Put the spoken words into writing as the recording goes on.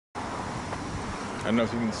I don't know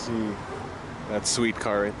if you can see that sweet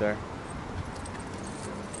car right there.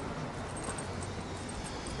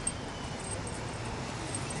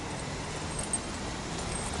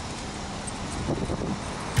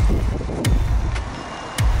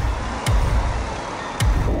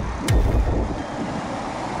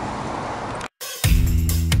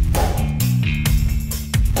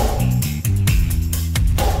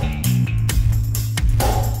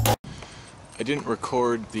 I didn't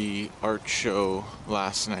record the art show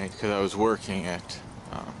last night because I was working it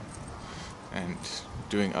and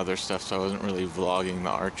doing other stuff, so I wasn't really vlogging the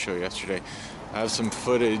art show yesterday. I have some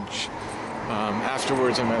footage.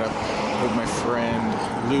 Afterwards I met up with my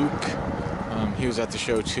friend Luke. He was at the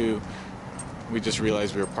show too. We just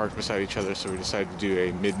realized we were parked beside each other, so we decided to do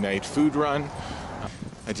a midnight food run.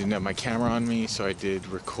 I didn't have my camera on me, so I did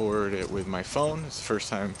record it with my phone. It's the first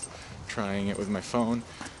time trying it with my phone.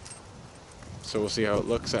 So we'll see how it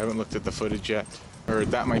looks. I haven't looked at the footage yet. Or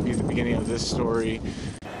that might be the beginning of this story.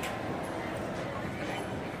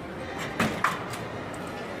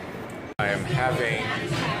 I am having...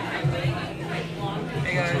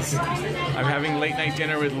 Hey guys. I'm having late night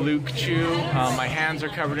dinner with Luke Chueh. My hands are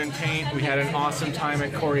covered in paint. We had an awesome time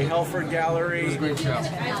at Corey Helford Gallery. It was a great show.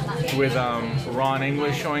 With Ron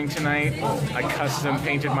English showing tonight. I custom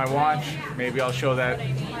painted my watch. Maybe I'll show that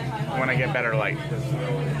when I get better light.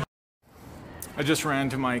 I just ran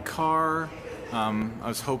to my car. I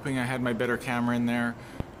was hoping I had my better camera in there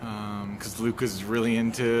because Luke is really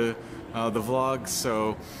into the vlogs,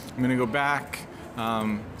 so I'm gonna go back.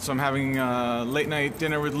 So I'm having a late night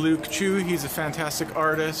dinner with Luke Chueh. He's a fantastic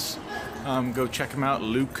artist. Go check him out,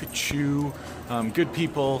 Luke Chueh. Good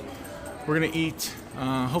people. We're gonna eat.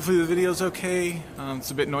 Hopefully the video's okay. It's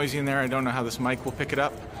a bit noisy in there. I don't know how this mic will pick it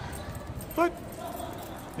up, but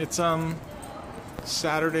it's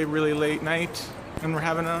Saturday, really late night, and we're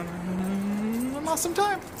having an awesome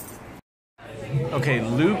time. Okay,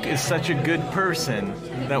 Luke is such a good person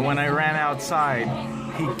that when I ran outside,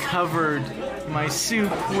 he covered my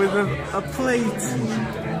soup with a plate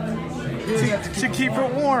to keep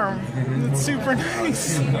it warm. It's super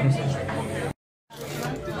nice.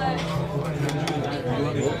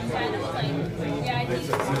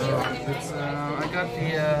 I got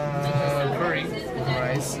the curry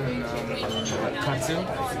rice and katsu.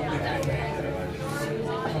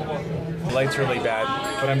 The light's really bad,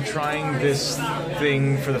 but I'm trying this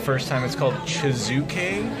thing for the first time. It's called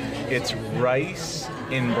chizuke. It's rice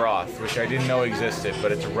in broth, which I didn't know existed,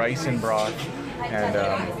 but it's rice in broth, and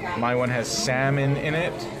my one has salmon in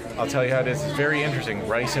it. I'll tell you how it is. It's very interesting.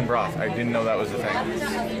 Rice in broth. I didn't know that was a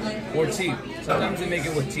thing. Or tea. Sometimes they make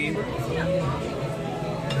it with tea.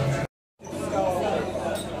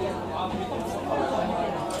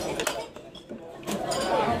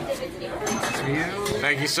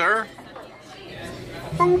 Thank you, sir.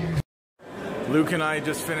 Boop. Luke and I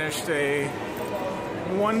just finished a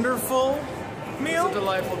wonderful meal. It was a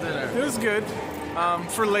delightful dinner. It was good.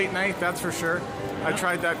 For late night, that's for sure. I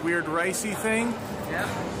tried that weird ricey thing. Yeah.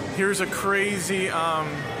 Here's a crazy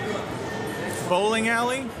bowling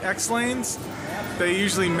alley, X lanes. They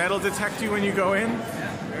usually metal detect you when you go in.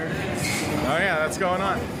 Yeah, there it is. Oh yeah, that's going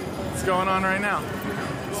on. It's going on right now.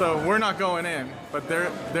 So we're not going in, but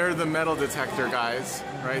they're the metal detector guys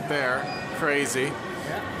right there. Crazy.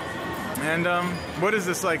 And what is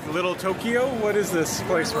this, like Little Tokyo? What is this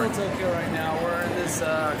place we're in? Little Tokyo right now. We're in this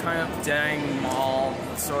kind of dang mall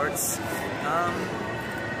of sorts.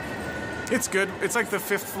 It's good. It's like the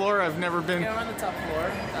 5th floor. I've never been. Yeah, we're on the top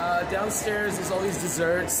floor. Downstairs there's all these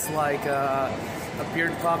desserts like a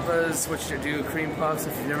Beard Papa's, which do cream puffs.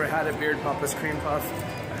 If you've never had a Beard Papa's cream puff,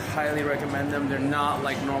 I highly recommend them. They're not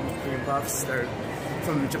like normal cream puffs. They're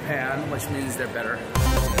from Japan, which means they're better.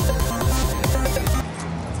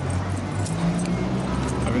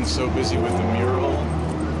 I've been so busy with the mural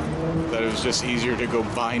that it was just easier to go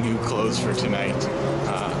buy new clothes for tonight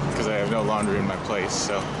because I have no laundry in my place.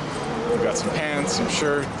 So we've got some pants, some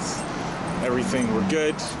shirts, everything. We're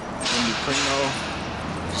good. Indy Primo.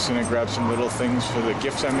 Just gonna grab some little things for the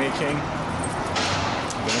gifts I'm making.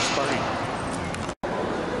 The next party.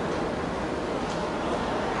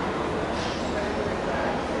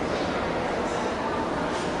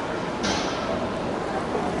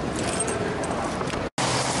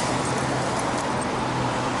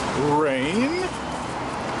 Rain?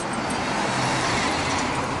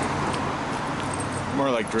 More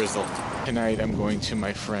like drizzle. Tonight I'm going to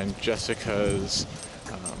my friend Jessica's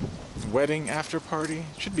wedding after party.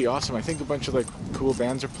 It should be awesome. I think a bunch of like cool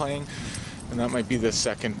bands are playing, and that might be the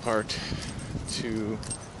second part to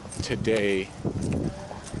today.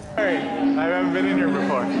 Alright, I haven't been in here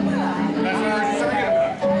before. That's what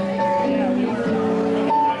we're talking about.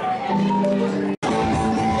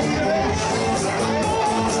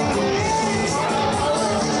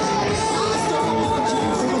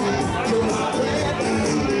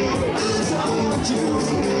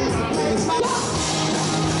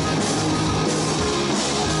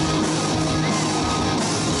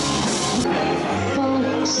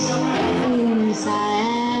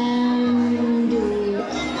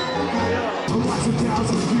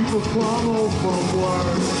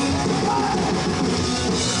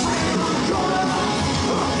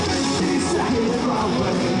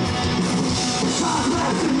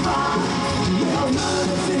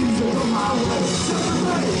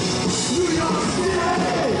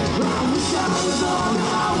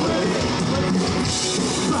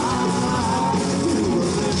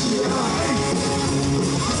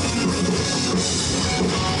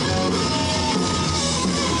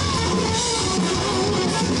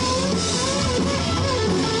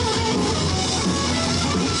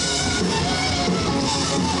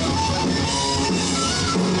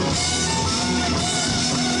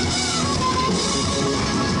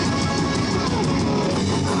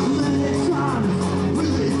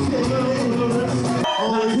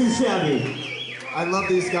 I love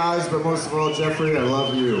these guys, but most of all, Jeffrey, I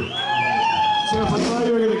love you. Jeff, I thought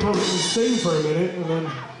you were going to come and sing for a minute, and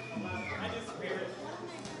then...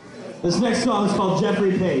 This next song is called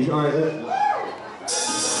Jeffrey Page. All right.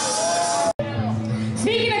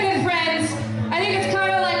 Speaking of good friends, I think it's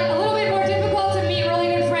kind of like a little bit more difficult to meet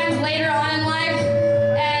really good friends later on in life.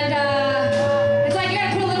 And it's like you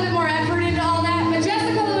gotta put a little bit more effort into all that. But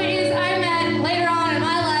Jessica Louise, I met later on in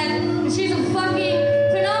my life, and she's a fucking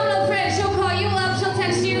phenomenal friend. She'll call you up, she'll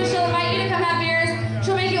text you, she'll invite you to come have beers,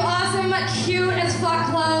 she'll make you awesome, cute as fuck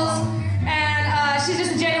clothes. And she's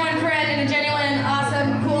just a genuine friend and a genuine,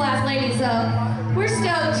 awesome, cool ass lady. So we're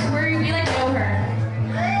stoked. We like know her.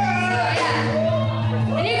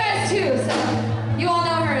 And you guys too, so you all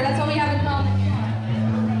know her. That's what we have in common.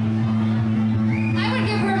 I would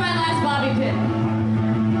give her my last bobby pin.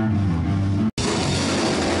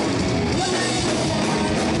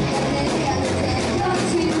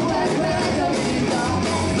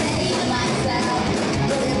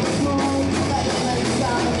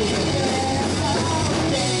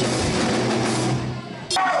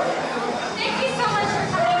 Thank you so much for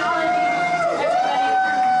coming, all of you, everybody,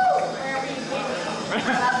 wherever you came.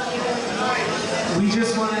 We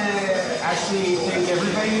just want to actually thank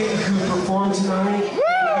everybody who performed tonight. Thank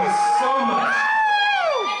you so much.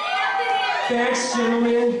 Thanks,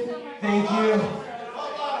 gentlemen. Thank you.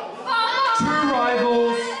 True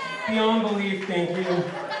Rivals, Beyond Belief, thank you.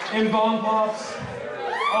 And Bomb Pops,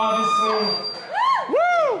 obviously.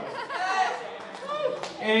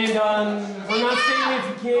 And we're not saying if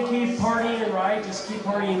you can't keep partying right, just keep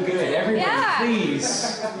partying good. Everybody, please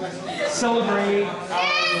celebrate our...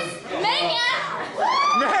 Make it!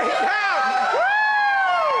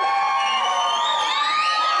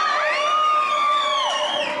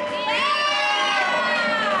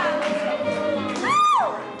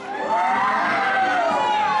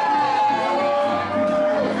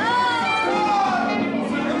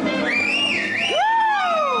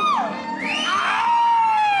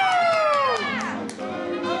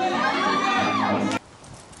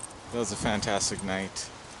 That was a fantastic night.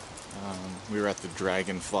 We were at the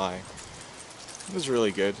Dragonfly. It was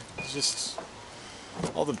really good. It was just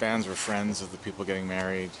all the bands were friends of the people getting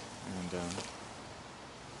married, and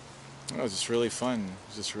it was just really fun. It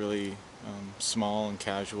was just really small and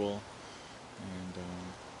casual, and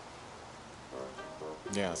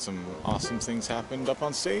yeah, some awesome things happened up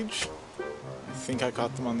on stage. I think I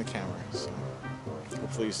caught them on the camera, so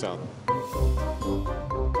hopefully you saw them.